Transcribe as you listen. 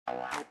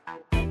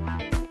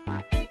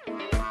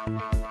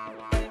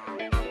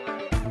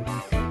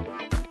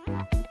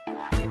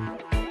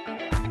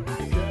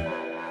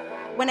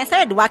when I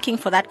started working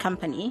for that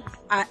company,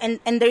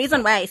 and the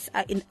reason why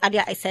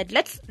earlier I said,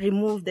 let's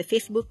remove the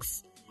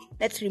Facebooks,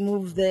 let's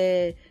remove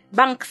the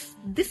banks.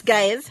 These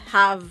guys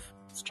have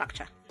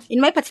structure.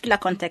 In my particular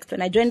context,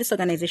 when I joined this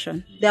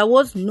organization, there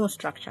was no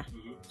structure.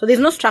 So there's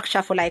no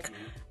structure for like,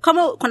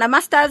 Kona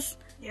Masters,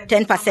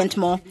 10%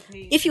 more.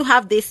 If you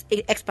have this,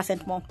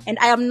 X% more. And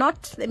I am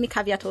not, let me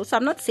caveat also,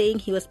 I'm not saying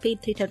he was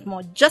paid 3 times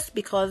more just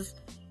because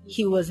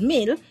he was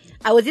male.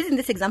 I was using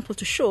this example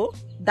to show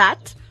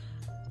that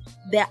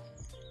there are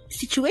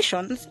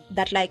situations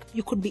that like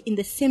you could be in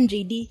the same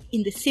JD,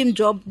 in the same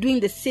job, doing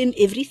the same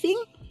everything.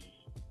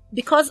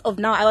 Because of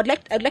now, I'd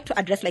like to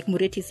address like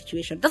Mureti's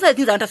situation. Those are the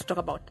things I want us to talk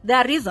about. There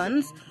are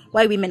reasons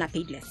why women are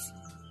paid less.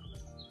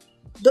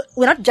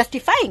 We're not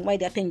justifying why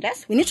they're paying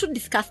less. We need to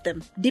discuss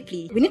them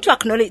deeply. We need to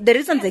acknowledge the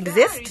reasons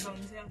exist,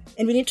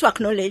 and we need to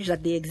acknowledge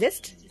that they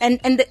exist.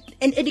 And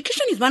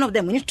education is one of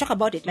them. We need to talk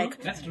about it.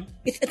 Like that's true.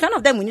 It's one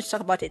of them. We need to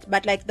talk about it.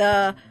 But like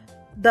the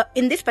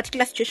in this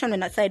particular situation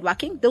when I started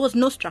working, there was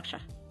no structure.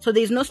 So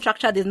there's no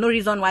structure. There's no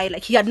reason why.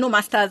 Like he had no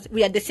masters.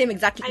 We had the same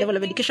exact level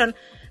of education.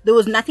 There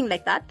was nothing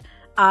like that.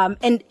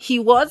 And he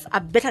was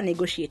a better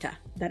negotiator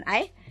than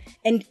I.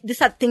 And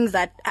these are things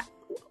that.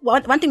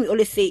 One thing we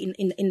always say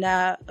in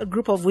a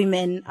group of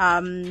women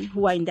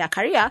who are in their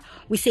career,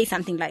 we say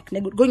something like,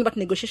 going back to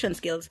negotiation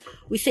skills,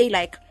 we say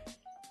like,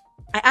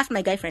 I asked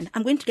my guy friend,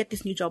 I'm going to get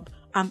this new job.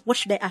 What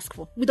should I ask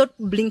for? Without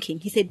blinking.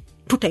 He said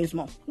 2 times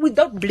more.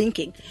 Without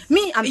blinking.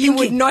 Me, I'm thinking. You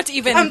would not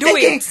even do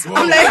it.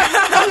 I'm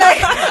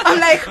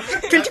like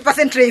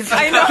 20% raise.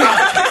 I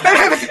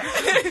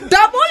know.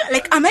 Double?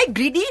 Like, am I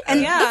greedy? And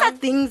those are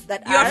things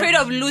that you're afraid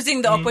of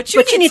losing the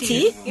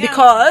opportunity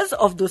because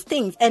of those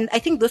things. And I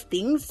think those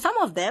things, some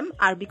of them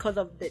are because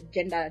of the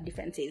gender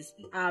differences.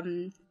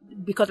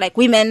 Because like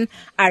women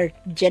are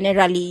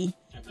generally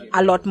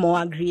a lot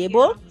more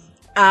agreeable.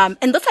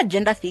 And those are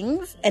gender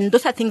things, and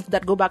those are things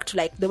that go back to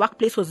like the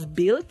workplace was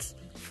built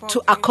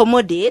to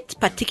accommodate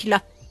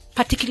particular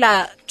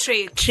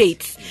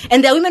traits.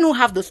 And there are women who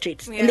have those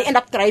traits, and they end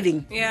up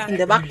thriving in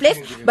the workplace.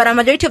 But a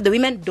majority of the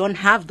women don't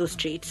have those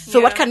traits. So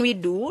what can we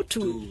do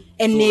to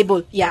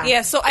enable?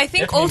 So I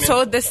think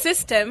also the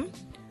system,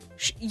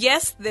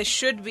 yes, there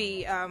should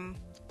be.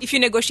 If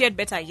you negotiate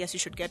better, yes, you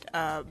should get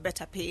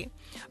better pay.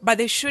 But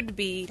there should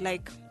be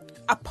like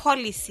a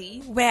policy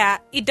where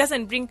it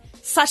doesn't bring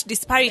such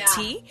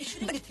disparity.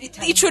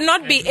 It should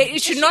not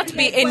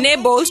be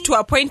enabled to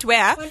a point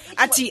where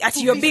at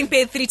you're being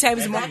paid 3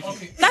 times more.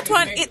 That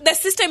one, the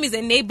system is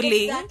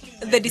enabling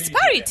the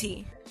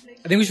disparity.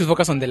 I think we should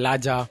focus on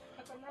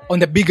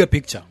the bigger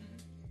picture,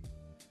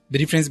 the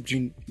difference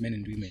between men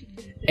and women.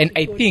 And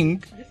I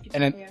think,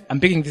 and I'm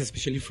picking this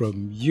especially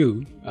from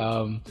you,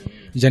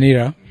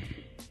 Janira.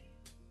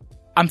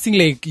 I'm saying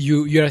like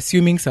you're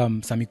assuming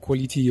some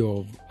equality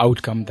of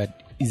outcome that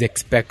is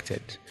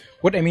expected.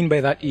 What I mean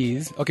by that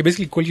is, okay,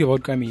 basically equality of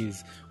outcome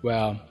is,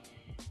 well,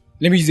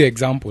 let me use an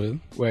example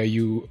where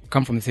you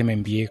come from the same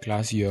MBA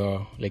class,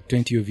 you're like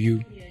 20 of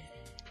you,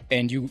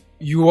 and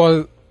you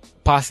all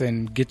pass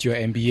and get your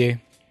MBA.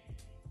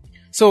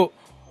 So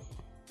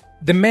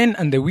the men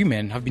and the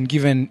women have been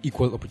given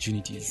equal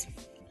opportunities,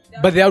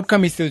 but the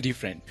outcome is still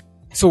different.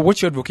 So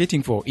what you're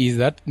advocating for is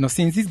that,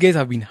 since these guys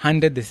have been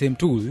handed the same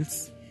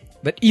tools,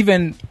 that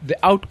even the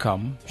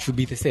outcome should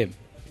be the same.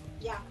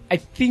 Yeah. I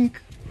think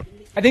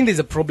there's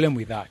a problem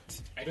with that.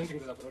 I don't think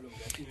there's a problem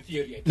with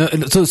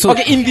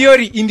that in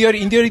theory.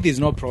 Okay, in theory there's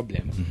no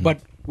problem. Mm-hmm. But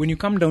when you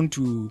come down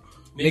to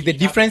like the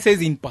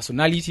differences in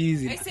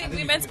personalities, I say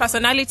women's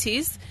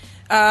personalities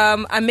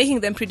are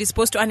making them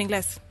predisposed to earning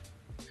less.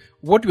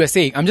 What we are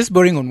saying, I'm just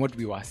borrowing on what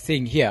we were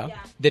saying here,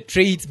 the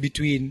traits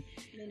between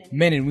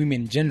men and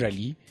women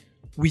generally,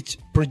 which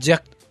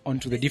project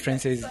onto the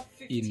differences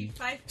in.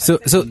 So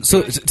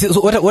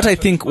what I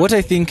think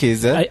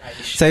is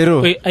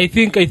Sairo. I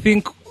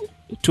think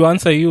to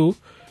answer you,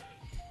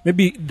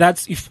 maybe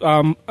that's if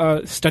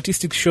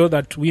statistics show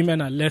that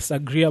women are less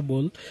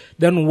agreeable,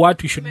 then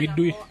what we should be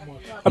doing.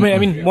 I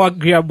mean more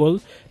agreeable.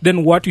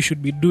 Then what we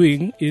should be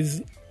doing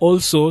is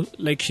also,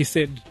 like she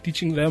said,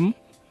 teaching them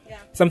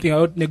something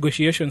about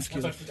negotiation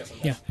skills.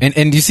 Yeah.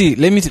 And you see,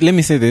 let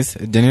me say this,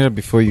 Janira,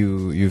 before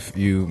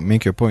you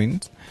make your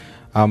point.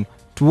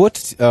 To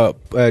what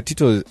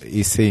Tito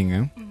is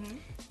saying,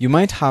 you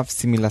might have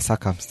similar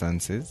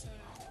circumstances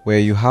where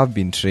you have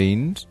been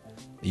trained,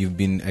 you've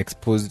been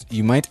exposed,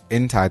 you might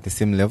enter at the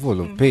same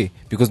level of pay,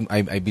 because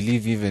I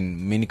believe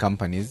even many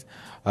companies,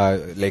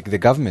 like the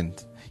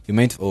government, you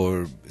might,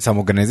 or some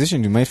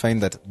organization, you might find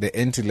that the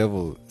entry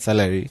level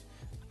salary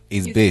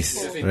is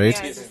base,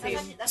 right?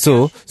 Yeah,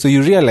 so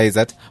you realize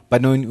that,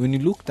 but when you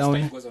look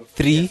down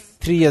three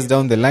years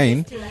down the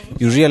line,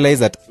 you realize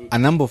that a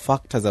number of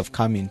factors have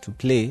come into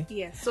play.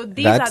 Yes, so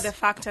these are the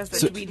factors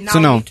that we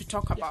now need to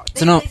talk about.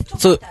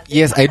 So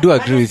yes, I do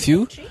agree with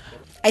you.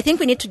 I think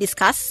we need to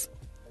discuss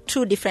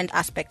 2 different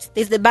aspects.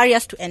 There's the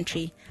barriers to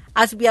entry.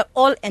 As we are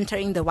all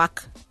entering the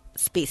work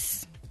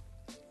space,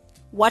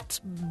 what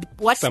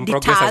some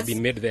progress has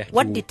been made there.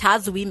 What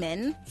deters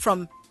women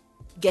from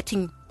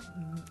getting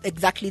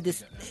exactly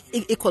this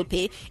equal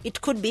pay.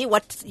 It could be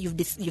what you've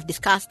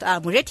discussed,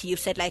 Mureti. You've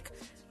said like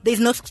there's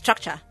no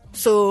structure,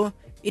 so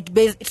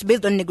it's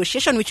based on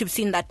negotiation, which we've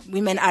seen that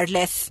women are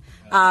less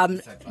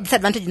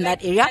disadvantaged in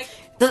that area.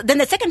 Then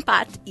the second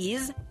part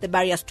is the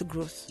barriers to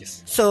growth.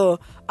 Yes. So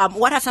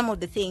what are some of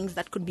the things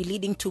that could be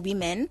leading to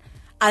women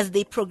as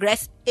they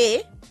progress,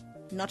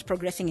 not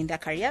progressing in their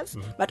careers,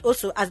 but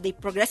also as they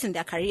progress in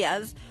their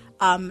careers,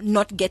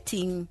 not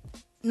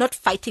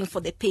fighting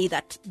for the pay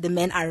that the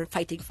men are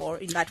fighting for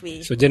in that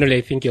way? So generally,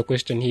 I think your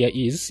question here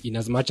is, in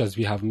as much as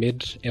we have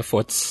made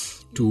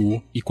efforts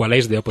to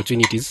equalize the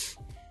opportunities,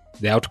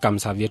 the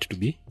outcomes have yet to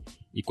be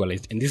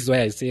equalized. And this is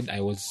why I said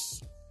I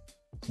was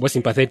more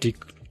sympathetic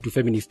to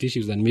feminist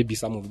issues than maybe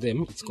some of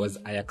them. It's because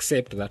I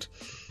accept that,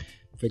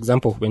 for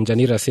example, when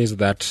Janira says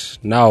that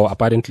now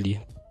apparently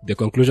the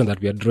conclusion that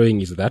we are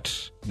drawing is that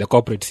the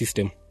corporate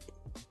system,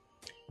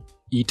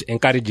 it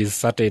encourages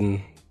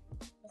certain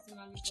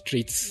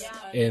traits,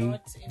 and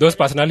those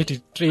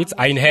personality traits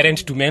are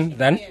inherent to men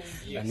than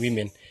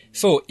women.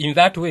 So in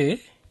that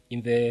way,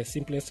 in the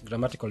simplest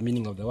grammatical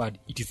meaning of the word,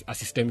 it is a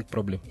systemic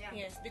problem.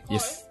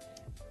 Yes.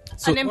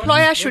 An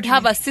employer should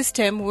have a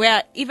system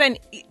where even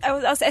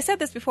I said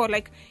this before,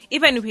 like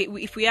even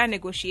if we are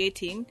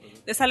negotiating,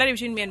 the salary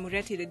between me and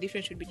Mureti, the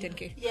difference should be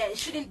 10K. Yeah, it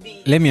shouldn't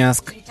be. Let me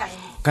ask.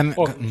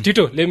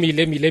 Tito, let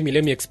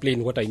me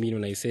explain what I mean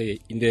when I say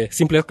in the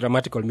simplest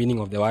grammatical meaning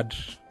of the word,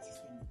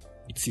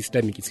 it's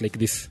systemic. It's like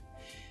this: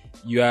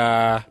 you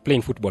are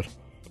playing football.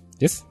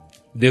 Yes,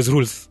 there's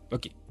rules.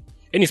 Okay,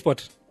 any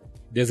sport,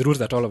 there's rules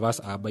that all of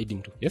us are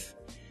abiding to. Yes,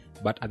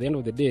 but at the end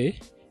of the day,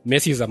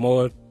 Messi is a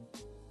more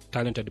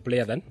talented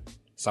player than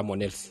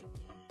someone else.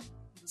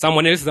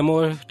 Someone else is a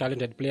more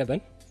talented player than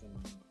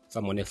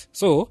someone else.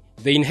 So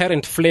the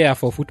inherent flair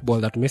for football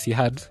that Messi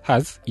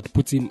has, it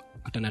puts him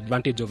at an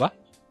advantage over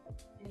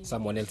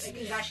someone else.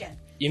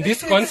 In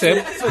this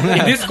concept,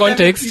 in this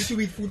context,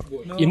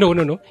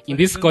 no. In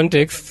this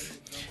context,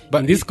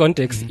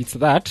 it's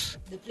that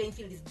The playing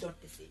field is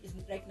not the same.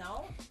 Isn't right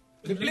now?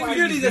 The playing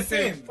field is the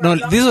same. No,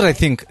 this is what I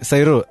think,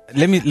 Sairo.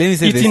 Let me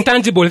say it's this.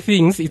 intangible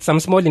things. It's some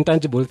small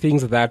intangible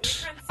things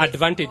that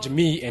advantage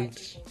me and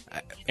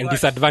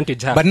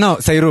disadvantage her. But now,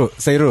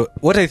 Sairo,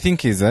 what I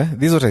think is,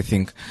 this is what I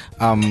think.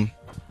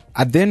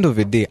 At the end of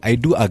the day, I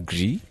do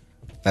agree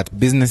that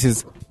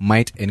businesses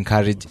might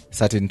encourage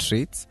certain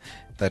traits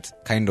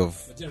that kind of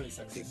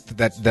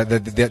that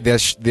there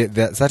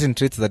are certain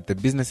traits that the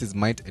businesses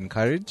might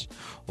encourage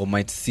or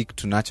might seek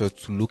to nurture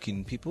to look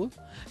in people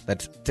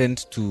that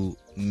tend to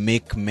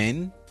make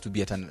men to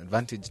be at an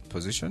advantaged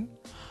position.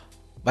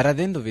 But at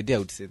the end of the day, I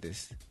would say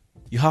this: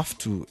 you have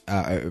to,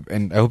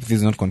 and I hope this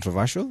is not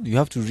controversial. You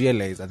have to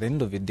realize at the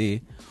end of the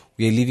day,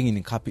 we are living in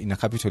a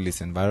capitalist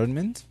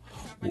environment.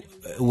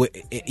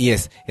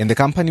 Yes, and the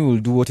company will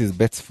do what is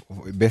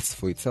best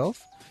for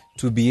itself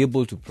to be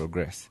able to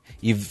progress.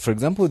 If, for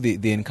example,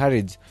 they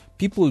encourage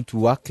people to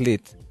work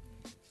late,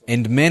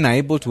 and men are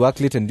able to work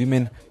late, and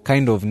women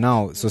kind of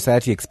now,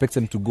 society expects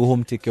them to go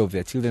home, take care of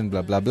their children,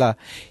 blah, blah, blah.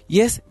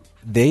 Yes,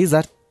 there is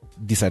that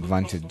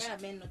disadvantage.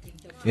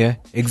 Yeah,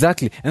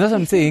 exactly. And that's what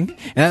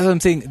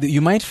I'm saying.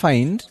 You might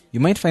find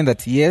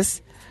that,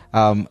 yes,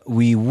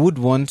 we would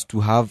want to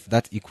have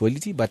that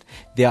equality, but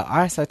there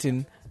are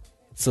certain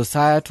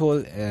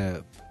societal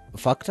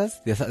factors,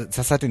 there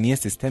are certain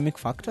systemic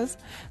factors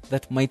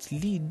that might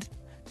lead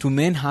to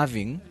men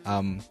having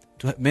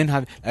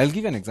I'll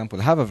give you an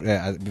example. I have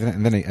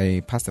and then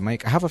I pass the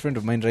mic. I have a friend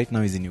of mine right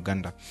now. He's in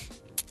Uganda.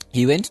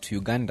 He went to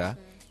Uganda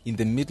in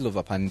the middle of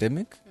a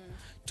pandemic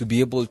to be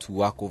able to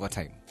work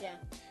overtime.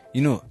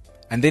 Yeah.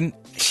 And then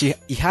he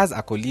has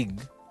a colleague,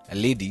 a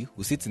lady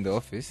who sits in the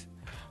office.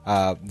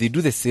 They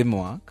do the same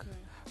work,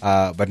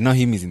 but now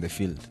him is in the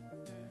field.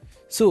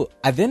 So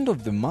at the end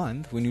of the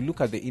month, when you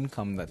look at the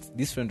income that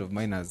this friend of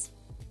mine has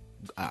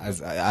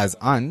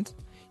earned,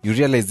 you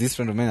realize this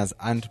friend of mine has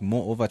earned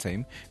more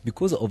overtime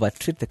because of a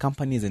trait the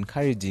company is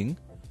encouraging,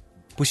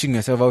 pushing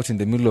yourself out in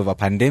the middle of a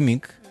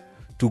pandemic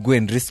to go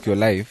and risk your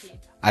life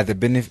at the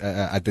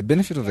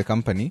benefit of the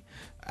company,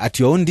 at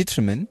your own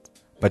detriment,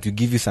 but we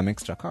give you some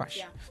extra cash.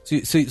 Yeah.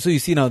 So you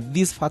see now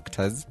these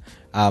factors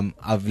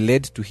have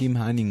led to him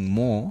earning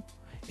more,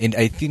 and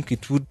I think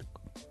it would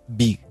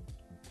be,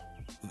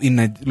 in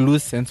a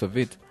loose sense of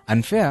it,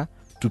 unfair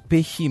to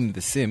pay him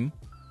the same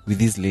with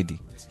this lady.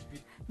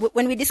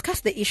 When we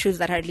discuss the issues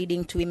that are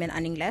leading to women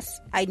earning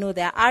less, I know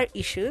there are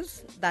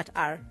issues that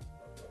are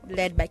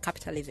led by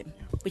capitalism,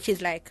 which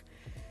is like,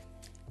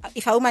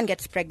 if a woman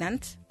gets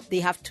pregnant, they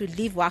have to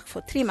leave work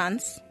for 3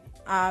 months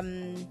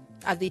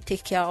as they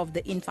take care of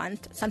the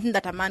infant, something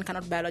that a man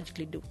cannot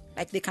biologically do.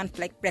 Like, they can't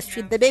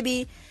breastfeed the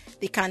baby,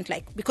 they can't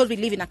because we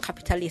live in a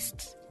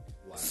capitalist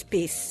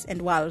space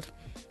and world.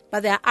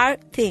 But there are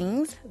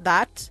things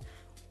that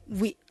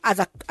we, as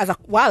a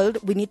world,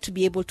 we need to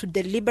be able to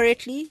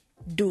deliberately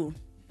do.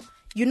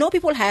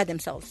 People hire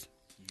themselves.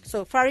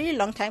 So for a really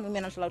long time,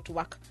 women are not allowed to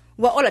work.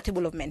 We're all a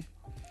table of men.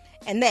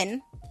 And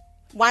then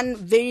one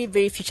very,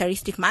 very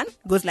futuristic man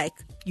goes like,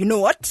 you know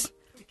what?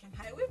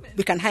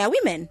 We can hire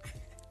women.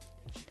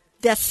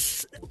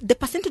 the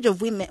percentage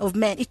of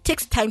men, it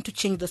takes time to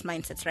change those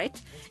mindsets, right?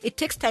 It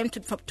takes time to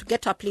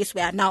get to a place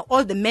where now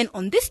all the men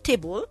on this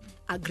table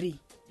agree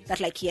that,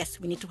 like, yes,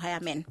 we need to hire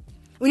men.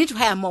 We need to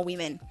hire more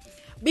women.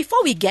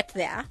 Before we get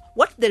there,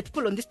 what the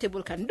people on this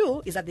table can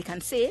do is that they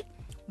can say,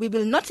 we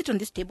will not sit on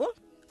this table,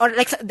 or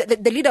like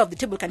the leader of the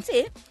table can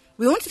say,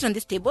 we won't sit on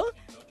this table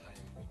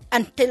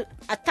until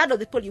a third of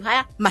the people you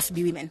hire must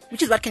be women,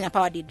 which is what Kenya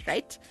Power did,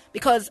 right?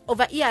 Because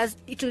over years,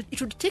 it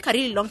would take a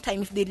really long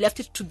time if they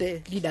left it to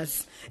the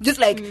leaders. Just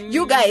like,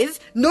 you guys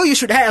know you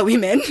should hire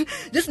women.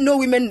 Just know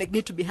women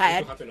need to be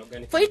hired.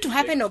 For it to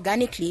happen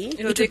organically,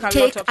 it would take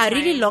a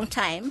really long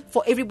time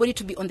for everybody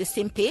to be on the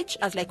same page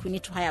as, like, we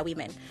need to hire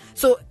women.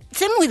 So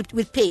same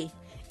with pay.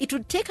 It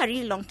would take a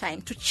really long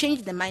time to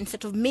change the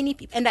mindset of many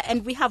people.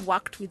 And we have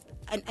worked with,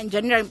 and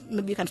Janira,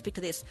 maybe you can speak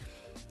to this.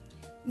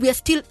 We are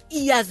still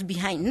years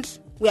behind,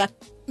 where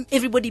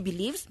everybody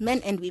believes,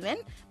 men and women,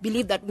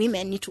 believe that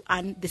women need to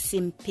earn the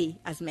same pay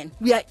as men.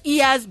 We are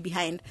years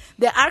behind.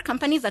 There are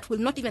companies that will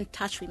not even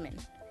touch women.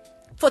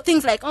 For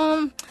things like,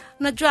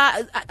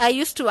 Najwa, I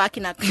used to work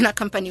in a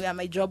company where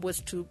my job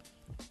was to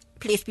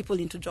place people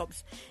into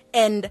jobs.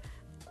 And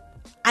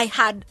I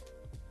had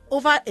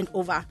over and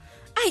over,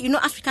 as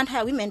we can't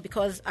hire women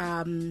because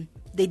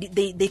they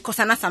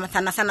kosana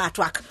sana at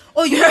work.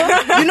 Or as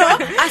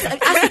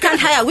we can't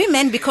hire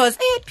women because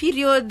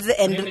periods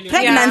and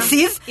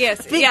pregnancies.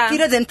 Yes.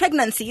 Periods and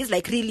pregnancies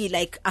like really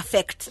like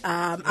affect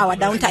our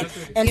downtime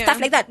and stuff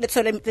like that.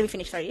 So let me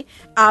finish. Sorry.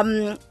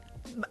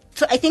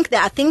 So I think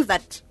there are things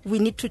that we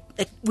need to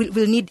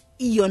we'll need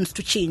eons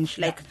to change.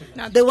 Like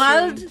the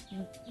world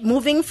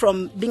moving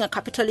from being a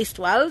capitalist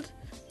world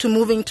to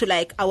moving to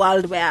like a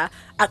world where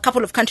a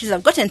couple of countries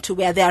have gotten to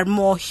where they are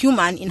more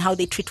human in how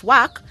they treat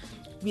work.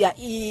 We are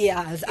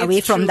years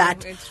away from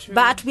that.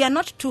 But we are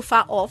not too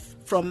far off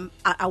from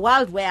a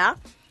world where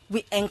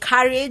we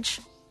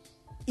encourage,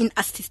 in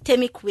a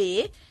systemic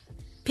way,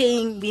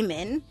 paying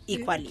women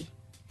equally.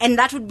 And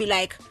that would be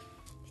like,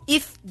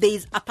 if there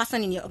is a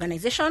person in your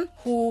organization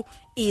who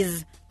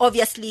is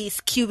obviously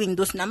skewing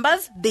those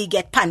numbers, they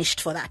get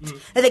punished for that.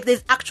 Like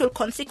there's actual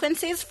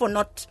consequences for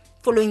not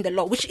following the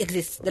law, which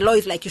exists. The law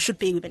is like, you should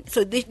pay women.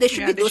 So there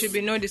should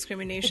be no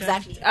discrimination.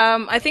 Exactly.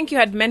 I think you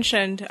had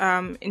mentioned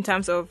in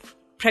terms of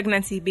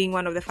pregnancy being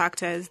one of the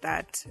factors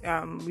that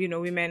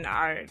women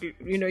are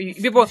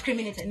people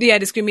discriminated. They are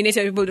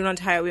discriminated. People do not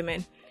hire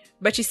women,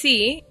 but you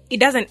see, it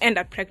doesn't end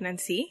at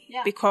pregnancy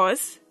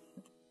because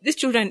these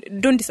children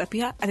don't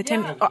disappear at the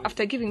time or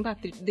after giving birth.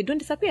 They don't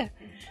disappear.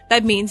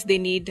 That means they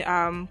need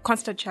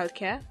constant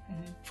childcare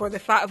for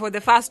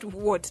the first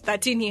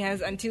 13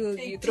 years until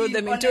you throw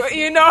them into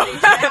I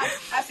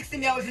have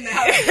 16 years in the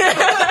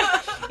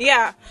house.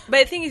 Yeah,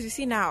 but the thing is, you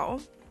see now.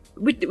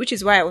 Which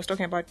is why I was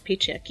talking about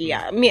patriarchy.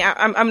 Yeah,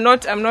 I'm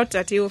not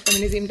a teal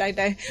feminism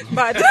die,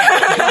 but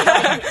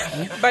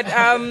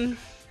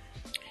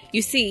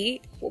you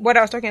see, what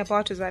I was talking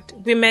about is that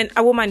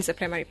a woman is a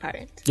primary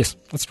parent. Yes,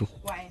 that's true.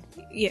 Why?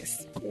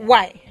 Yes.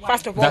 Why?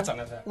 First of all, That's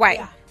another. Why?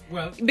 Yeah.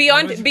 Well,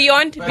 Beyond. Listen.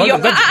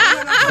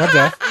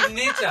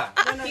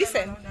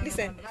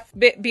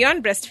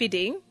 Beyond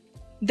breastfeeding,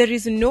 there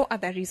is no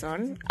other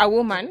reason a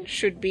woman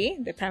should be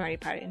the primary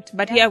parent.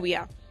 But here we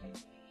are.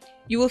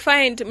 You will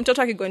find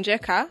mtoto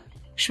akigonjeka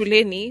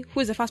shuleni, who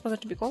is the first person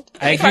to be called?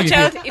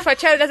 If a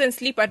child doesn't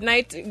sleep at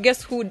night,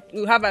 guess who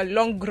will have a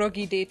long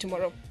groggy day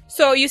tomorrow?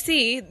 So you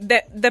see,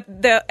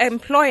 the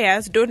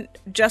employers don't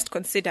just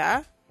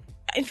consider.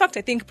 In fact,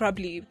 I think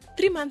probably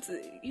 3 months.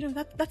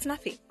 That's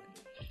nothing.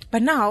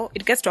 But now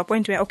it gets to a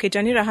point where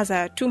Janira has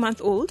a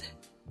 2-month-old.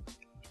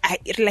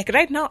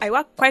 Right now, I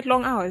work quite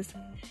long hours.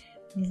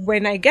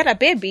 When I get a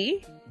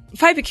baby,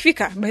 5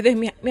 ikifika, by then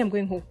me I'm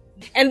going home.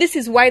 And this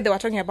is why they were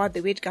talking about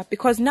the wage gap,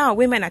 because now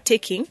women are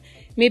taking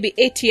maybe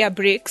 8-year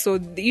breaks, so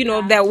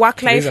their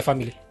work life. To raise a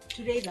family.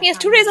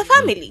 To raise a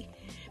family,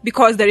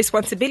 because the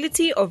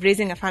responsibility of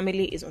raising a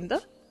family is on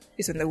the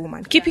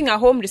woman. Keeping a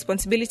home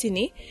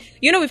responsibility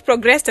we've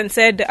progressed and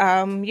said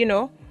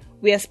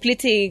we are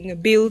splitting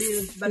bills,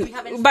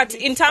 but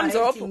in terms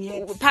of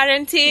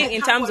parenting,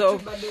 in terms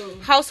of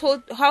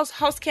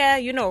house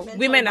care,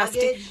 women are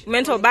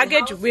mental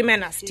baggage.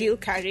 Women are still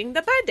carrying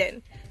the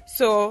burden.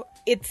 So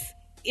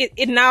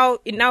it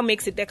now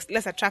makes it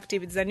less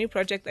attractive. It's a new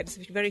project that is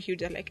very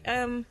huge.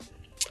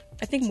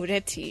 I think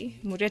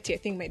Mureti I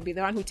think might be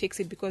the one who takes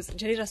it, because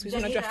Janira siku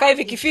unajua 5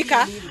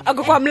 ikifika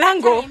ako kwa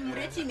mlango.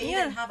 Mureti may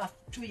even have a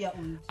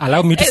 2-year-old.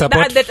 Allow me to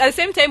support. At the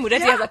same time,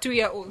 Mureti has a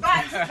 2-year-old.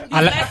 Life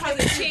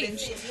hasn't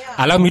changed.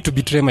 Allow me to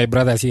betray my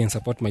brothers here and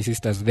support my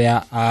sisters.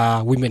 There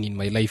are women in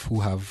my life who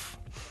have.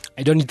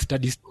 I don't need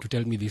studies to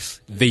tell me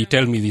this. They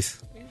tell me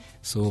this.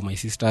 So my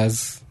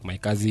sisters, my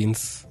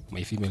cousins,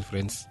 my female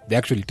friends, they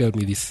actually tell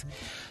me this.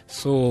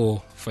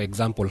 So, for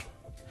example,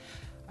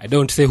 I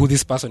don't say who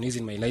this person is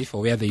in my life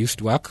or where they used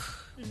to work,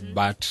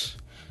 but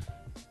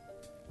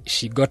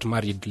she got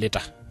married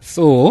later.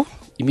 So,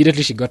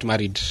 immediately she got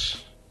married.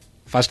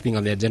 First thing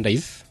on the agenda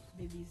is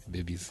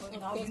babies.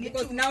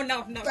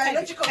 Now.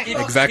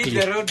 Exactly.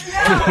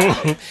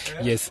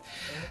 Yes.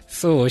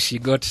 So she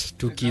got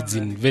 2 kids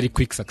in very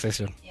quick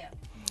succession.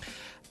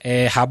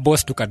 Her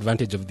boss took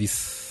advantage of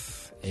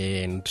this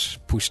and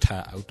pushed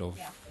her out of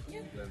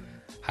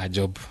her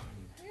job.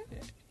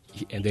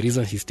 And the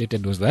reason he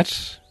stated was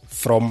that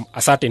from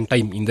a certain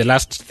time in the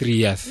last 3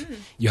 years,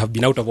 you have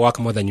been out of work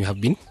more than you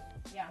have been.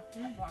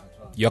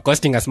 You are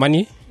costing us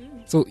money.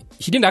 So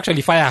he didn't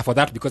actually fire her for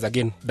that because,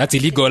 again, that's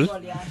illegal.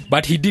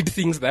 But he did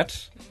things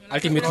that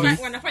ultimately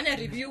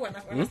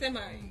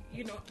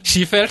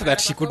she felt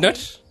that she could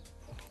not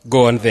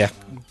go on there.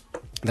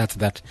 That's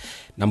that.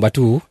 Number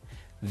 2,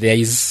 there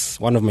is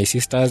one of my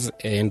sisters,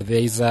 and there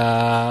is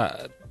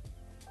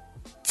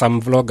some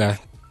vlogger,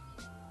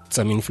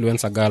 some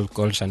influencer girl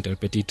called Chantel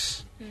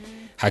Petit.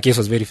 Her case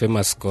was very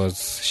famous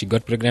because she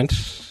got pregnant,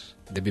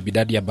 the baby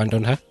daddy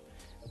abandoned her,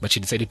 but she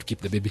decided to keep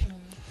the baby.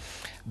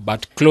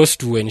 But close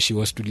to when she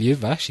was to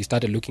leave her, she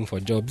started looking for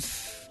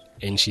jobs,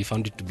 and she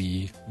found it to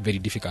be very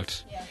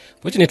difficult.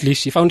 Fortunately,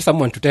 she found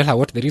someone to tell her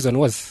what the reason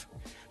was.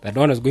 That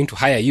no one was going to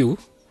hire you.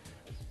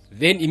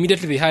 Then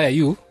immediately they hire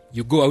you,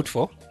 you go out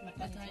for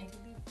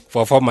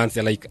 4 months.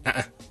 They're like,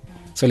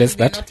 So let's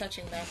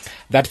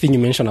that thing you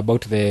mentioned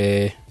about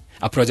a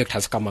project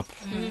has come up.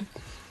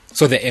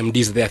 So the MD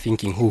is there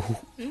thinking, who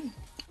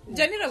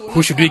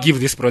should we give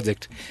this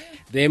project?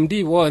 The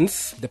MD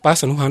wants the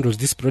person who handles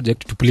this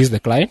project to please the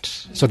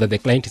client so that the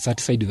client is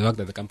satisfied with the work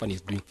that the company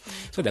is doing.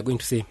 So they're going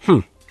to say,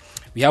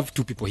 we have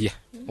 2 people here.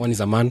 One is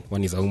a man,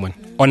 one is a woman.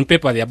 On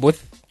paper, they are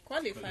both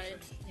qualified.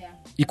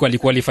 Equally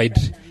qualified.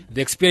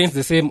 They experience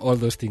the same, all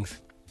those things.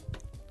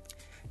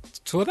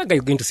 So that guy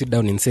is going to sit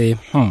down and say,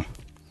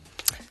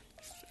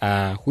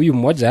 huyu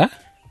mmoja,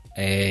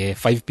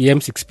 5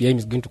 p.m., 6 p.m.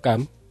 is going to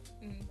come.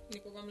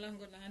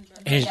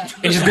 And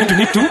she's going to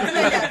need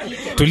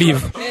to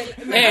leave.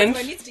 And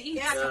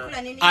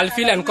I'll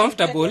feel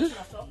uncomfortable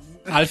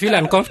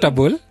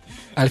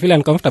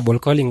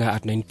calling her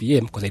at 9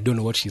 p.m. because I don't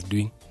know what she's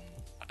doing.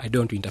 I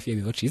don't want to interfere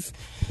with what she's.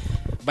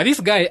 But this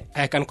guy,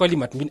 I can call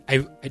him at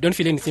midnight. I don't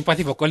feel any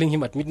sympathy for calling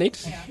him at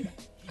midnight.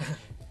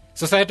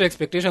 Societal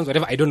expectations,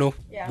 whatever. I don't know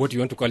what you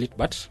want to call it,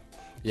 but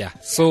yeah.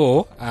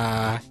 So,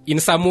 in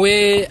some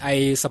way,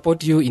 I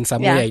support you. In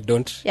some way, I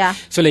don't. Yeah.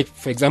 So, like,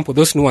 for example,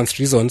 those nuanced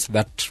reasons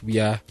that we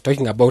are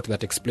talking about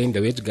that explain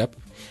the wage gap,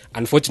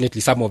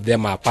 unfortunately, some of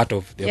them are part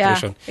of the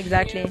operation.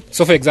 Exactly.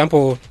 So, for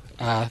example,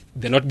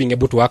 they're not being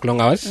able to work long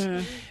hours.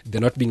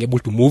 They're not being able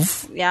to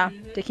move.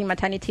 Taking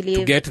maternity leave.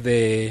 To get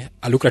a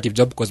lucrative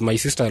job, because my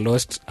sister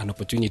lost an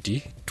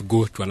opportunity to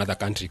go to another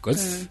country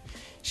because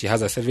she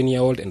has a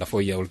 7-year-old and a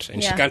 4-year-old.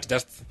 And she can't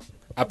just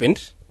up and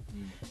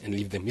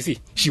leave them. You see,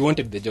 she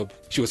wanted the job.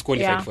 She was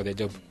qualified for the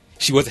job.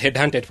 She was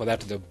headhunted for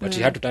that job, but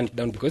she had to turn it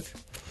down because...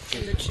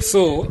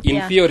 So,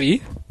 in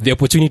theory, the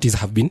opportunities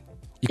have been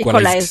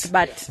equalized,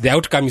 but the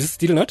outcome is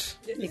still not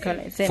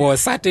equalized. for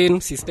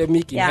certain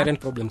systemic inherent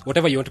problems,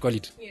 whatever you want to call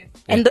it.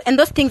 And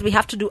those things, we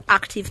have to do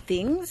active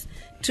things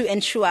to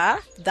ensure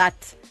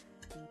that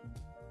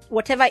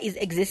whatever is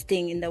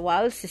existing in the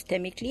world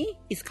systemically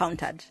is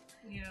countered.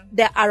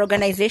 There are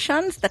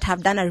organizations that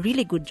have done a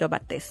really good job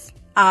at this.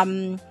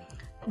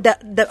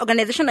 The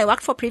organization I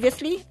worked for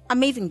previously,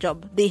 amazing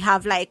job. They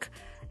have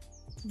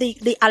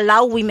they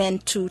allow women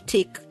to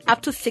take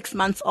up to 6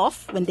 months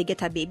off when they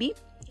get a baby.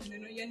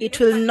 It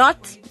will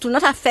not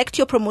affect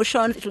your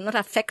promotions. It will not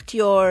affect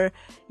your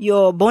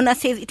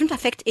bonuses. It won't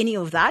affect any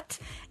of that.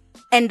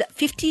 And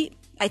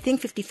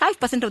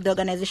 55% of the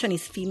organization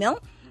is female,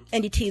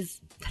 and it is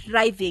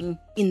thriving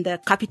in the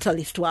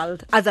capitalist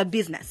world as a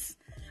business.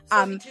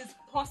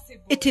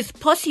 It is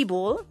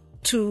possible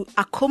to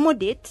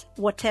accommodate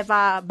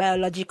whatever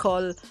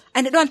biological,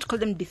 and I don't want to call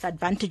them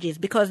disadvantages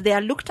because they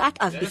are looked at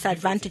as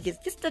disadvantages,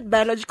 just the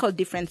biological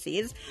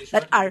differences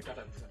that are,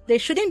 they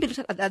shouldn't be looked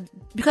at that,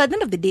 because at the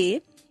end of the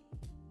day,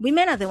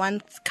 women are the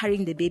ones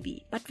carrying the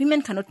baby, but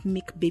women cannot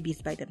make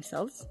babies by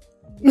themselves.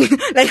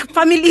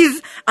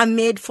 Families are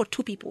made for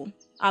 2 people.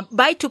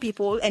 By 2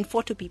 people and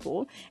for 2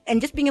 people,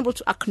 and just being able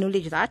to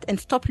acknowledge that and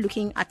stop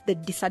looking at the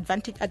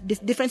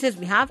differences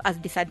we have as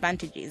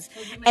disadvantages.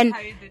 And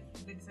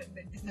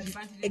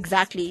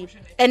exactly,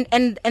 and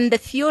the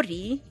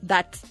theory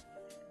that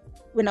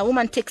when a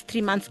woman takes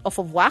 3 months off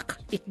of work,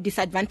 it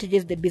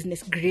disadvantages the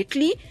business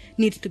greatly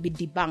needs to be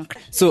debunked.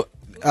 So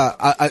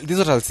this is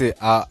what I'll say.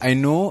 I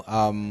know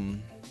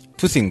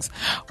 2 things.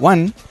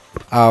 One,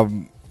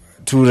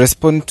 to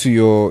respond to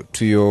your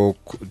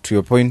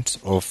point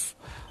of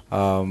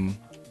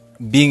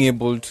being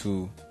able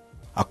to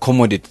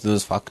accommodate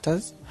those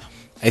factors.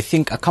 I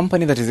think a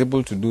company that is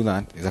able to do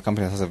that is a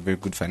company that has a very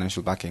good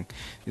financial backing.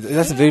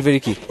 That's very, very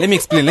key. Let me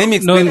explain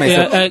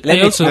myself. I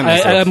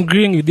am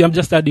agreeing with you. I'm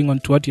just adding on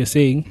to what you're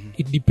saying.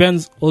 It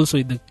depends also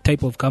on the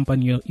type of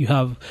company you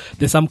have.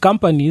 There's some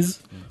companies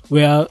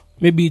where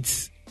maybe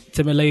it's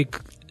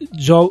like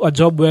a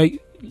job where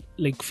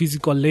like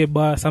physical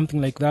labor, something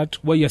like that,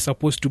 where you're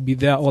supposed to be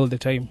there all the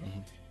time.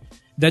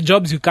 The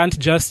jobs you can't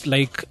just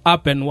like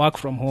up and work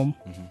from home.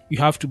 You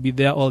have to be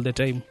there all the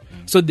time.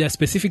 So there are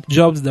specific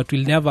jobs that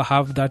will never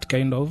have that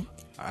kind of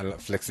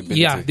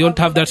flexibility. Yeah, they don't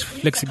have that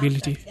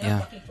flexibility.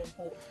 Yeah.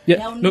 Yeah.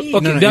 They're on No, leave.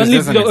 okay, No, no, they're on it's leave.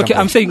 just an Okay,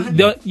 example. I'm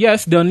saying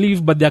yes, they're on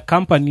leave, but there are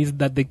companies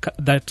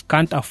that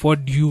can't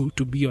afford you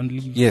to be on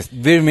leave. Yes,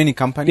 very many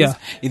companies. Yeah.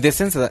 In the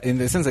sense that,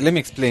 let me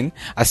explain.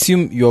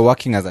 Assume you're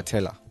working as a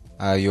teller.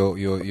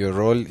 Your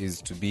role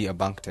is to be a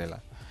bank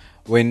teller.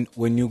 When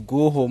you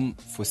go home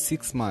for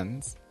 6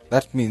 months,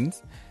 that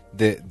means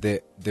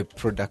the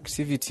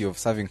productivity of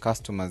serving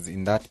customers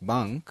in that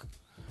bank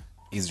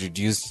is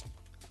reduced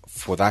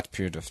for that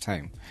period of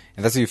time,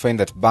 and that's why you find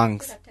that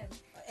banks.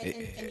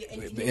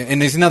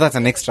 And you know that's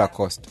an extra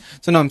cost.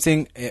 So now I'm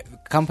saying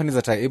companies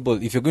that are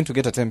able, if you're going to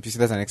get a temp, you see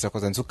that's an extra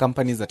cost. And so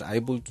companies that are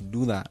able to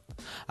do that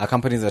are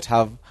companies that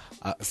have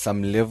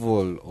some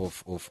level of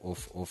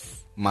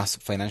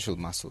financial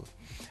muscle.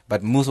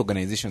 But most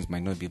organizations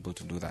might not be able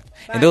to do that.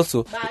 And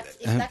also, but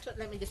if that's what,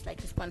 let me just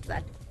respond to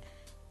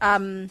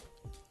that.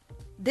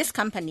 These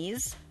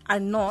companies are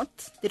not,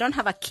 they don't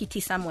have a kitty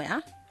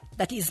somewhere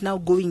that is now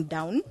going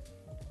down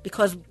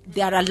because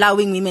they are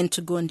allowing women to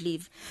go and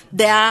leave.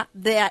 Their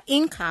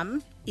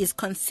income is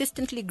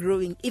consistently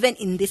growing, even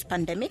in this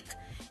pandemic,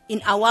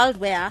 in a world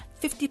where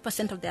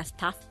 50% of their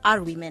staff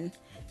are women.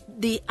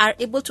 They are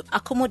able to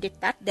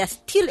accommodate that. They're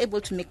still able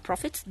to make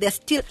profits. They're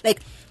still,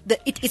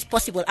 it is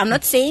possible. I'm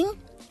not saying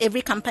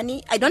every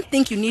company, I don't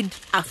think you need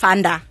a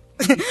funder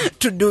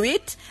to do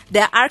it.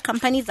 There are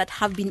companies that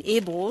have been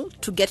able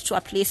to get to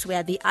a place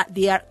where they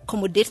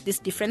accommodate these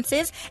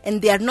differences,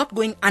 and they are not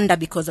going under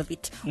because of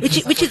it, which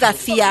is a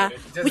fear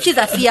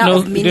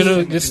of many.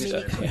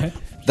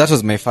 that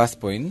was my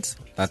first point.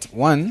 That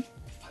one,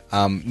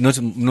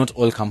 not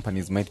all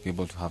companies might be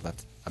able to have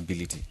that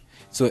ability.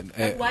 So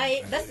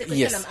Why? That's the question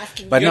yes, I'm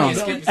asking. but now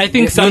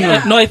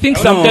I think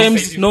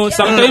sometimes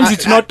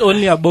it's not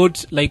only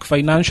about like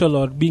financial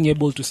or being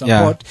able to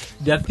support.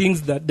 There are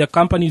things that the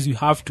companies you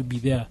have to be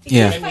there.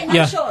 yeah.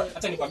 Financial.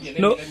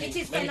 No, It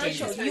is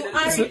financial. You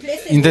are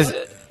replacing In this-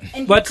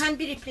 and But- you can't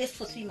be replaced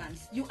for 3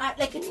 months. You are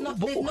like it's not.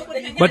 There's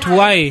nobody. Who but has-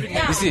 why?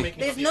 Yeah, You see-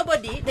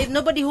 there's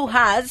nobody who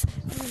has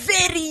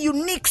very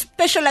unique,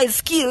 specialized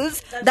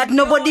skills that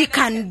nobody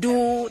can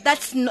do.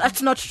 That's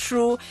not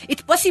true.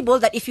 It's possible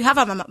that if you have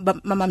a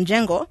mama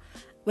mjengo,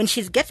 when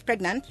she gets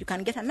pregnant, you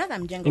can get another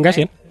mjengo.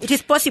 Ingashin. It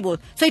is possible.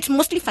 So it's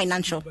mostly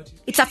financial.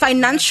 It's a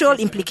financial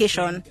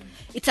implication.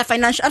 As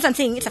I'm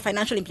saying, it's a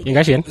financial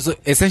implication. Ingashin, So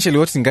essentially,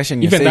 what Ngashan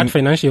you're even saying, that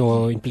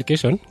financial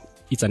implication,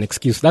 it's an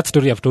excuse. That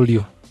story I've told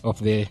you of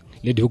the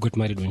lady who got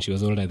married when she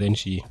was older, then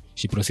she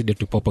proceeded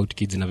to pop out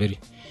kids in a very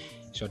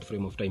short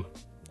frame of time.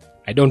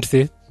 I don't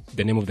say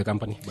the name of the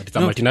company, but it's a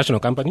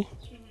multinational company.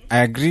 I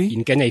agree.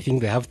 In Kenya, I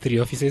think they have 3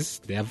 offices.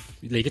 They have,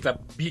 it's a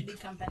big...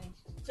 Company.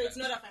 So it's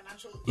not a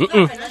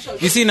financial.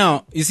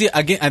 You see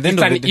again at the end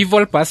It's of an the day,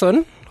 evil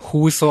person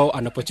who saw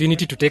an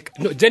opportunity to take...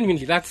 No,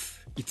 genuinely,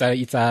 it's a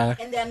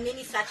And there are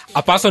many such things.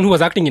 a person who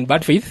was acting in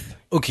bad faith,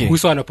 Okay. who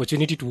saw an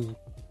opportunity to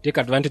take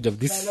advantage of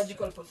this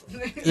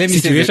let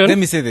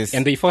me say this.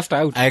 and they forced her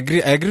out. I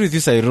agree with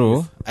you,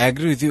 Sairo. I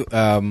agree with you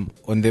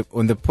on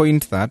the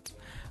point that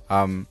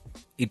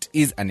it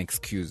is an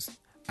excuse,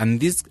 and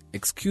this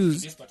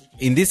excuse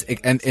and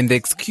the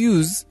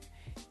excuse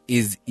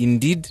is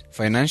indeed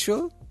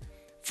financial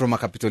from a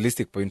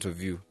capitalistic point of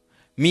view.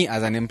 Me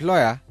as an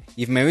employer,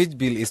 if my wage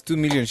bill is 2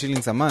 million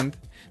shillings a month,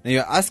 now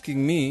you're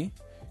asking me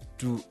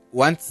to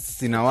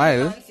once in a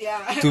while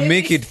to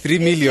make it 3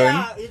 million.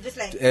 Yeah, it's just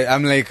like,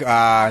 I'm like,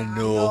 no,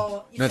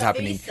 no, it's not a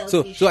happening. very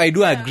So selfish. I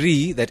do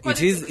agree that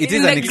it is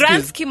in an the grand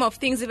excuse. scheme of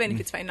things, even if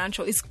it's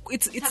financial, it's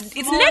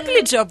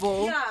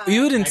negligible.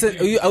 You wouldn't say,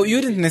 you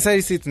wouldn't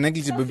necessarily say it's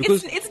negligible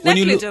because it's when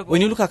negligible.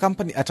 you look at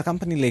a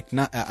company like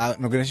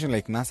an organization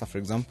like NASA, for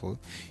example,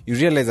 you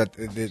realize that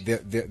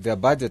their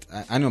budget,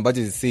 annual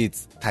budget, is say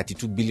it's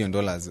 $32 billion.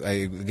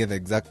 I get the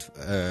exact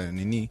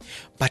nini,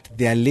 but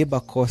their labor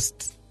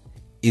cost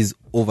is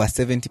over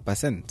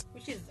 70%.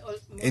 which is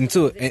And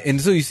so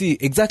you see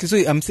exactly. So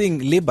I'm saying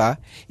labor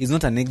is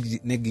not a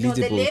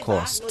negligible labor,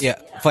 cost. no, Yeah,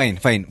 fine.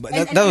 But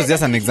that was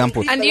just an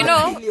example. And you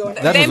know,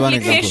 That the was one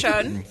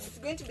implication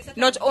example.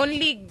 not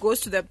only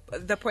goes to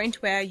the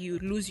point where you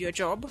lose your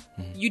job,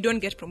 you don't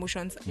get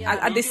promotions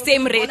at the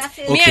same rate.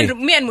 Okay.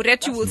 Me and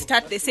Muretu will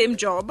start the same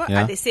job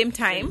Yeah. at the same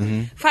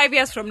time. 5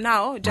 years from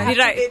now,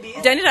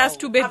 Janira has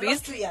 2 babies.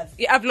 lost 2 years.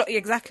 Yeah,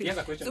 exactly.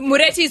 So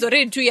Mureti is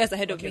already 2 years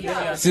ahead of me.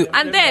 So-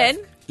 And then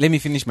Let me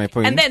finish my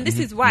point. And then this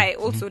is why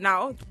also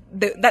now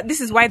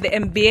this is why the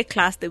MBA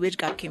class, the wage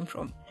gap came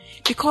from,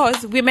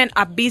 because women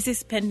are busy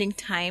spending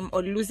time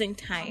or losing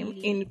time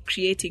in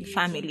creating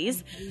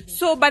families.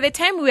 So by the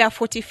time we are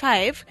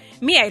 45,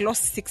 me, I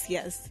lost 6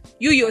 years.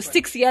 You're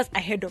 6 years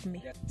ahead of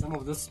me. Some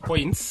of those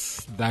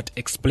points that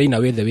explain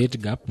away the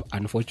wage gap,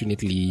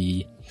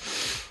 unfortunately,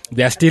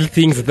 there are still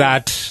things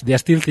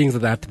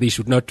that they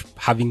should not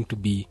having to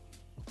be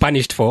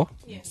punished for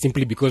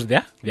simply because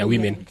they're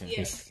women.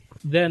 Yes.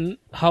 Then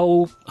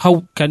how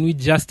can we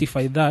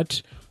justify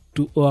that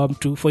to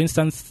for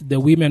instance the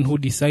women who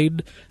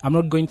decide I'm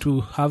not going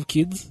to have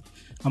kids,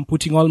 I'm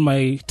putting all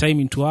my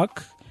time into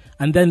work,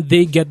 and then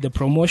they get the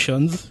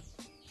promotions,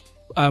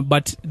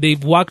 but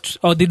they've worked,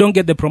 or they don't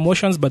get the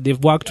promotions but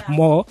they've worked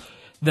more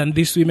than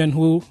these women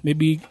who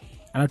maybe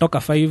anatoka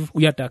 5,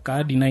 huyu ataka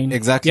hadi 9.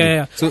 Exactly.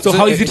 Yeah. So- So so,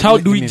 how is it? How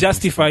let do we me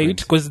justify finish my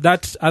it? Because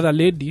that other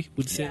lady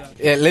would say that.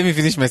 Yeah, let me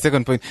finish my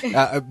second point.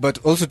 But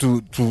also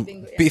to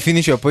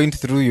finish your point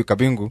through you,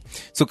 Kabingu.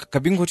 So,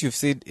 Kabingu, what you've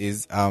said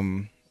is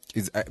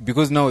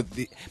because now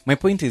my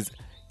point is,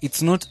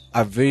 it's not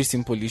a very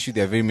simple issue.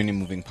 There are very many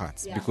moving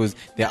parts because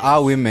there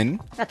are women.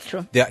 That's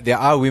true. There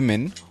are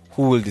women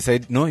who will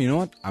decide, no, you know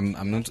what,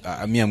 I'm not,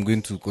 I'm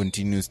going to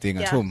continue staying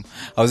at Yeah. home.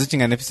 I was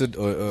watching an episode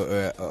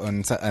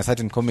on a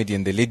certain comedy,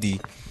 and the lady,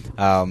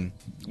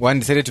 one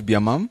decided to be a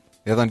mom,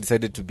 the other one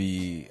decided to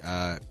be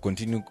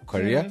continue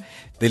career.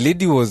 The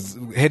lady was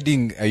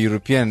heading the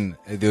European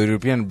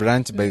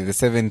branch by the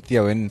 7th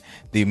year when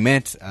they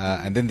met,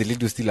 and then the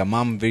lady was still a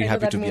mom, very I know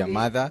happy that to be a movie.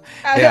 mother.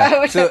 I Yeah.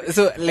 watched So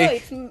that.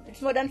 like.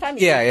 It's Modern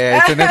Family. Yeah,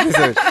 it's an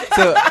episode.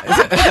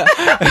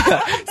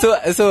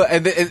 So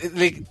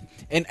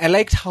and I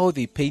liked how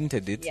they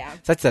painted it, Yeah.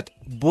 such that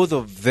both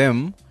of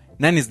them,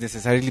 none is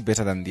necessarily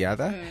better than the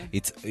other.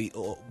 It's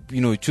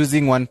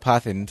choosing one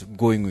path and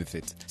going with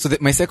it. So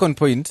my second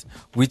point,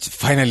 which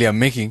finally I'm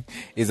making,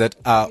 is that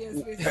 5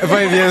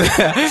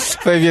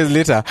 years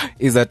later,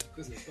 is that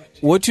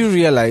what you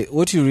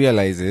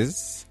realize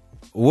is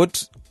for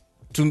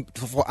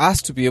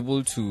us to be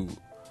able to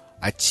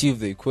achieve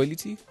the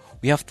equality,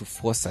 we have to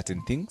force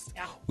certain things.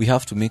 Yeah. We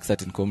have to make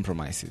certain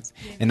compromises.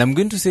 And I'm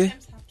going to say,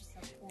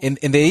 and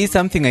there's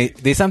something I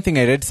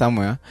read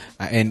somewhere,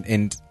 I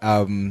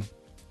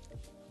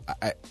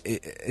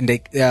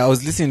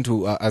was listening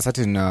to a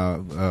certain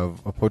a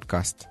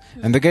podcast,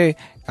 and the guy,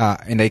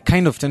 and I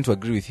kind of tend to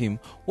agree with him.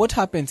 What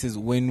happens is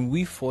when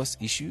we force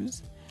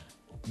issues,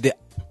 the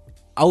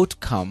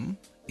outcome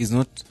is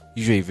not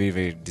usually very,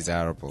 very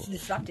desirable. It's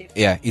disruptive.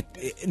 Yeah, it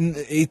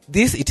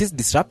is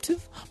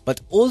disruptive,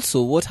 but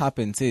also what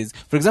happens is,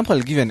 for example,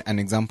 I'll give you an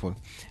example.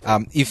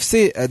 If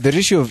say the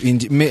ratio of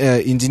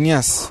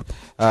engineers,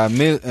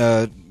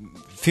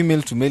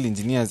 female to male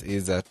engineers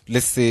is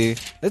let's do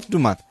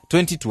math,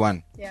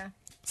 20-1. Yeah.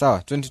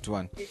 Sawa,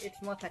 20-1.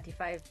 It's more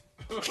 35.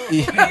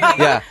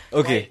 Yeah,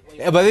 okay.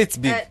 Yeah, but it's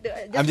big.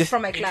 Just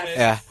from my class.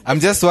 Yeah, I'm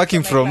just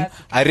working From my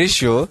from a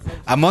ratio.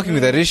 I'm working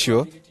with a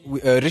ratio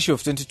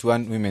of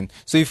 20-1 women.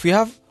 So if we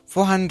have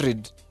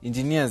 400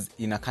 engineers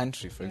in a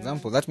country, for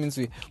example, that means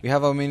we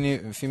have how many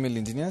female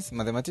engineers,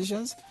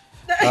 mathematicians?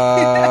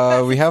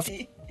 We have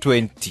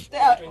 20.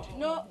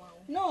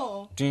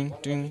 No. Ding,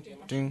 ding,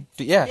 ding,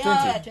 ding. Yeah,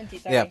 20. 20,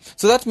 sorry. Yeah.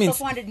 So that means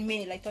 400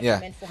 male. I thought yeah.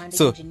 you meant 400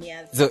 So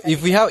engineers.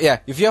 if we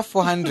have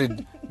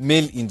 400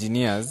 male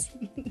engineers,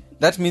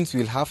 that means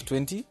we'll have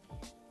 20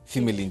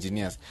 female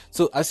engineers.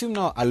 So assume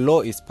now a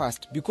law is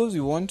passed because we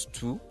want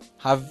to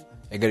have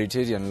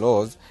egalitarian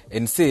laws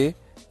and say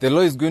the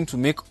law is going to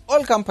make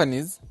all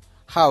companies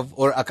have,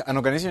 or an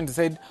organization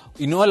decide,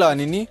 in all our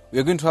nini,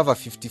 we're going to have a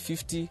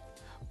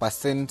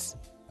 50-50%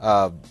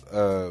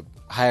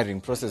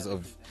 hiring process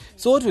of.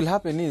 So what will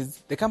happen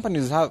is the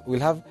companies will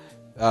have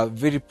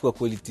very poor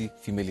quality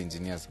female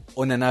engineers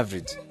on an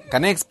average.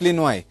 Can I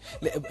explain why?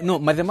 No,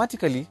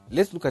 mathematically,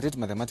 let's look at it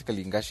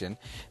mathematically in Gaussian.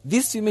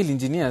 These female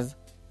engineers,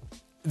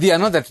 they are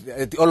not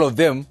that all of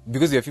them,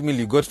 because you're female,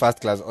 you got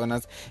first class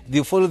honors.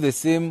 They follow the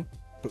same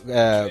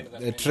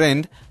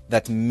trend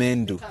that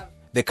men do.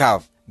 The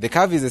curve. The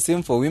curve is the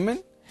same for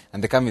women,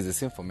 and the curve is the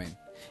same for men.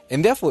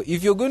 And therefore,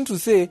 if you're going to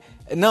say,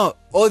 now,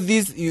 all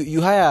these,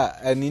 you hire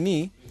a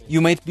nini, you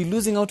might be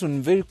losing out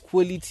on very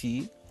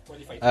qualified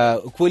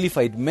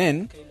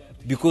men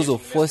because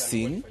of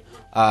forcing.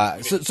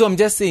 So I'm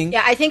just saying.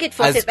 Yeah, I think it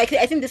forces. I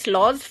think these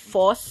laws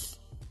force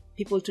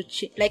people to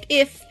change. Like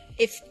if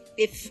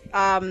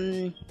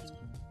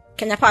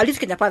Kenya Power, I'll use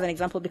Kenya Power as an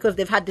example because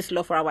they've had this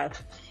law for a while.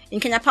 In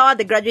Kenya Power,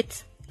 the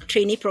graduate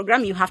trainee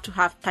program, you have to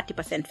have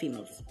 30%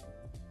 females.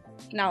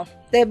 Now,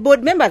 the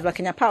board members of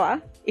Kenya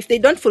Power, if they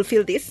don't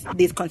fulfill this,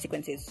 there's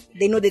consequences.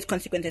 They know there's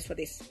consequences for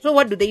this. So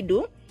what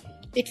do?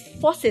 It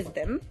forces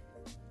them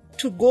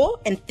to go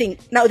and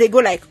think. Now they go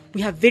like,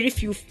 we have very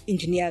few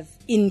engineers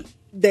in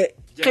the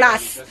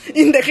class.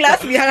 In the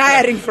class we are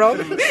hiring from,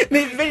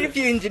 there's very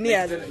few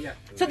engineers.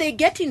 So they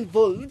get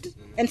involved,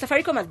 and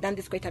Safaricom has done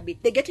this quite a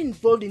bit. They get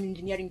involved in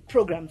engineering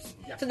programs.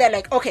 So they're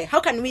like, okay, how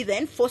can we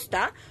then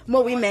foster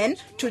more women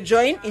to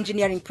join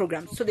engineering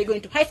programs? So they go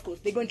into high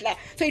schools, they go into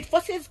so it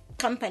forces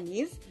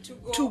companies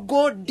to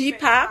go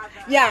deeper.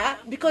 Yeah,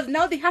 because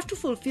now they have to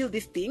fulfill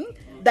this thing.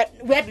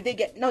 That where do they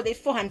get? Now there's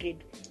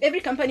 400.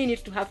 Every company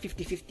needs to have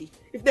 50-50.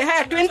 If they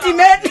hire 20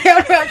 men, they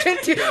have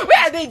 20.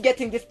 Where are they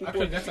getting these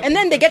people? And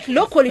then they get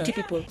low quality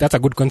people. That's a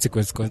good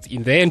consequence because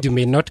in the end you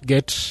may not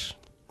get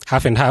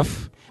half and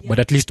half, but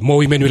at least more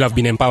women will have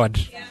been empowered.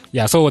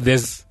 Yeah, so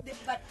there's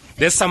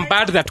some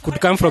bad that could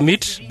come from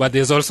it, but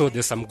there's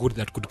some good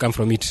that could come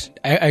from it.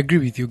 I agree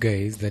with you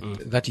guys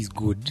that that is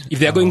good. If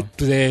they are going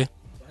to the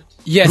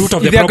root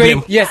of the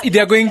problem. If they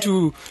are going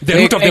to the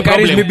root of the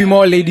encourage problem, maybe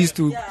more ladies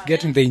to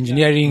get into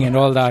engineering and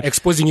all that,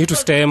 exposing you to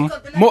STEM.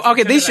 More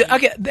they should.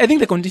 Okay, I think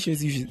the condition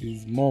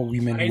is more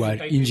women who are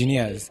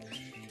engineers,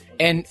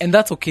 and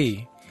that's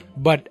okay.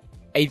 But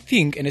I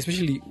think, and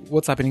especially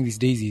what's happening these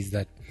days, is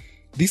that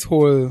this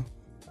whole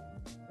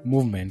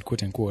movement,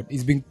 quote unquote,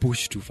 is being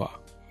pushed too far.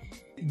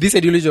 this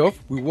ideology of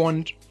we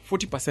want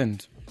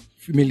 40%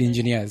 female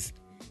engineers.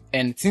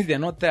 And since they're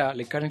not there,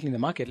 like currently in the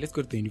market, let's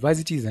go to the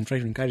universities and try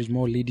to encourage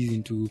more ladies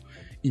into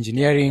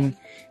engineering,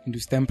 into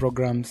STEM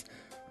programs.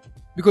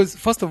 Because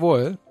first of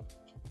all,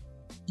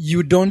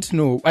 you don't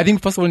know. I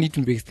think first of all, you need to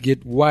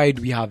investigate why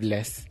do we have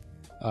less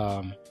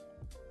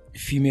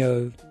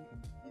female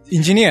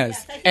engineers.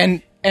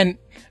 And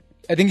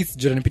I think it's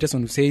Jordan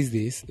Peterson who says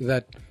this,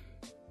 that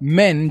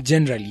men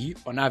generally,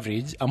 on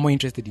average, are more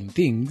interested in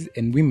things,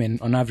 and women,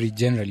 on average,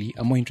 generally,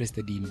 are more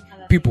interested in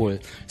people.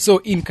 So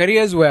in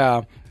careers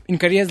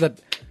that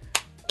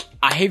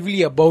are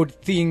heavily about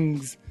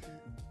things,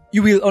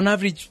 you will, on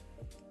average,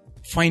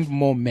 find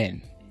more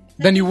men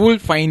than you will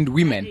find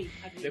women.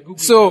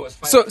 So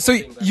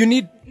you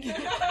need.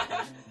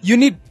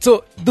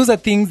 So those are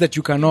things that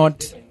you cannot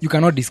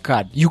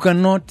discard. You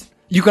cannot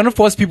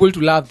force people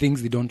to love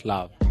things they don't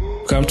love.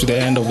 Come to the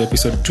end of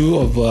episode 2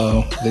 of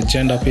the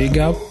gender pay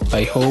gap.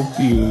 I hope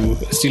you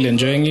are still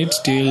enjoying it,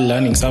 still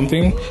learning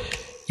something.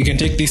 You can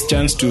take this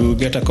chance to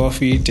get a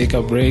coffee, take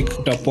a break,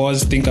 a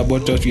pause, think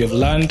about what you have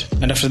learned.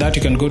 And after that,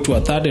 you can go to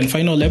a third and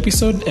final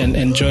episode and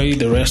enjoy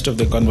the rest of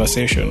the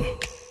conversation.